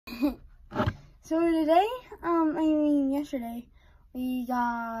So today, yesterday, we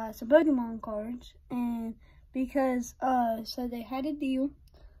got some Pokemon cards, and because, so they had a deal,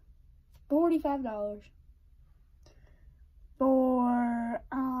 $45 for,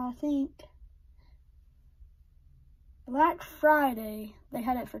 I think, Black Friday, they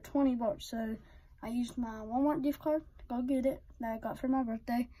had it for $20, so I used my Walmart gift card to go get it that I got for my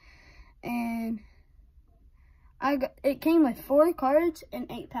birthday, and it came with 4 cards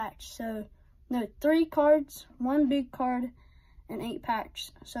and 8 packs, so, no, 3 cards, 1 big card, and 8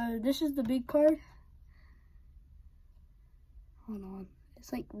 packs. So this is the big card. Hold on,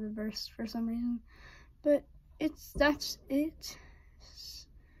 it's like reversed for some reason, but that's it.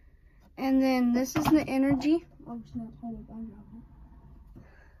 And then this is the energy. Oh, it's not.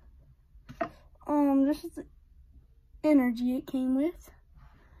 Hold up, this is the energy it came with.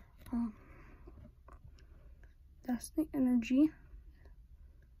 That's the energy.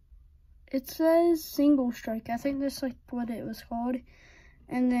 It says single strike. I think that's like what it was called.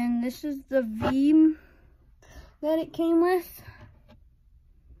 And then this is the V that it came with.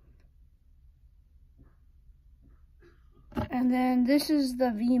 And then this is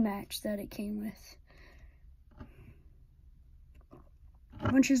the V Max that it came with,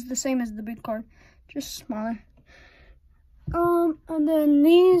 which is the same as the big card, just smaller. And then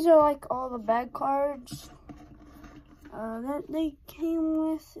these are like all the bad cards that they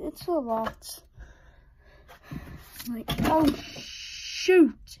came with. It's a lot. Like, oh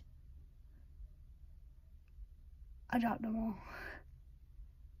shoot! I dropped them all.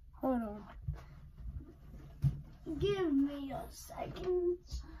 Hold on. Give me a second.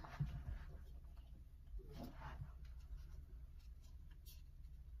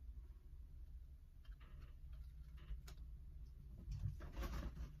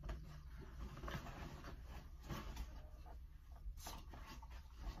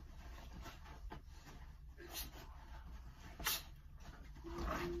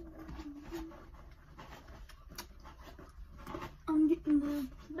 I'm getting the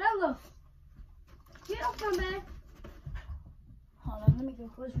Bella. Get off my bed. Hold on, let me go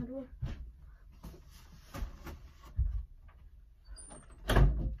close my door.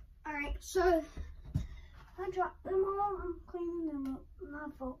 Alright, so I dropped them all. I'm cleaning them up. My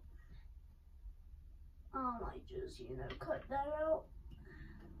fault. I might just, cut that out.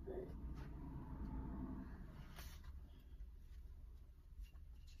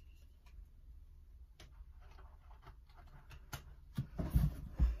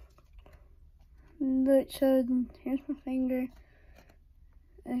 But so here's my finger.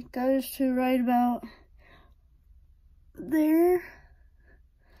 It goes to right about there,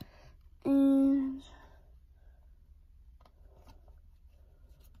 and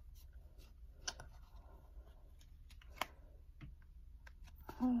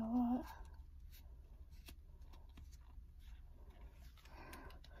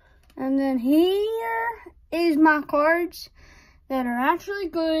and then here is my cards that are actually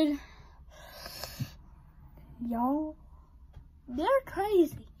good. Y'all, they're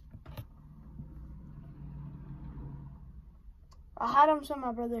crazy. I had them so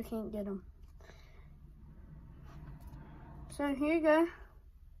my brother can't get them. So here you go.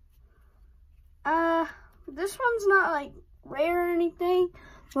 This one's not like rare or anything.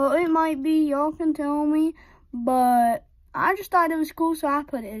 Well, it might be. Y'all can tell me. But I just thought it was cool, so I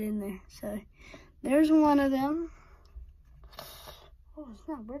put it in there. So there's one of them. Oh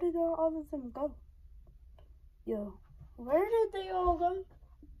snap! Where did all of them go? Yo, where did they all go?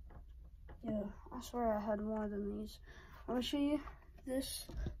 Yo, I swear I had more than these. I'm gonna show you this.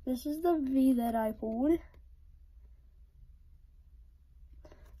 This is the V that I pulled.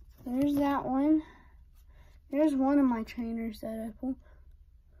 There's that one. There's one of my trainers that I pulled.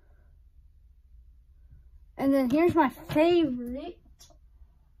 And then here's my favorite.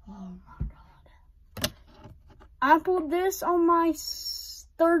 Oh my god. I pulled this on my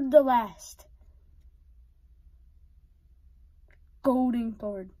third to last golden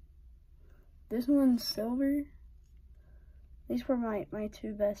card. This one's silver. These were my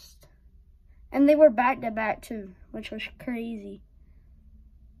 2 best. And they were back to back too, which was crazy.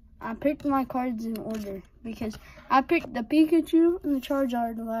 I picked my cards in order because I picked the Pikachu and the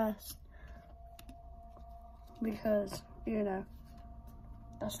Charizard last. Because,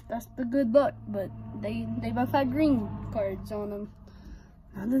 that's the good luck, but they both had green cards on them.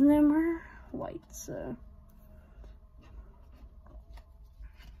 None of them are white, so.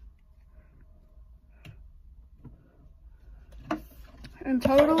 In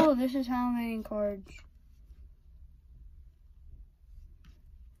total, this is how many cards.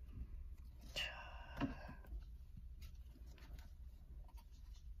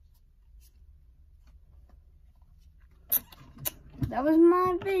 that was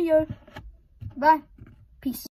my video. Bye. Peace.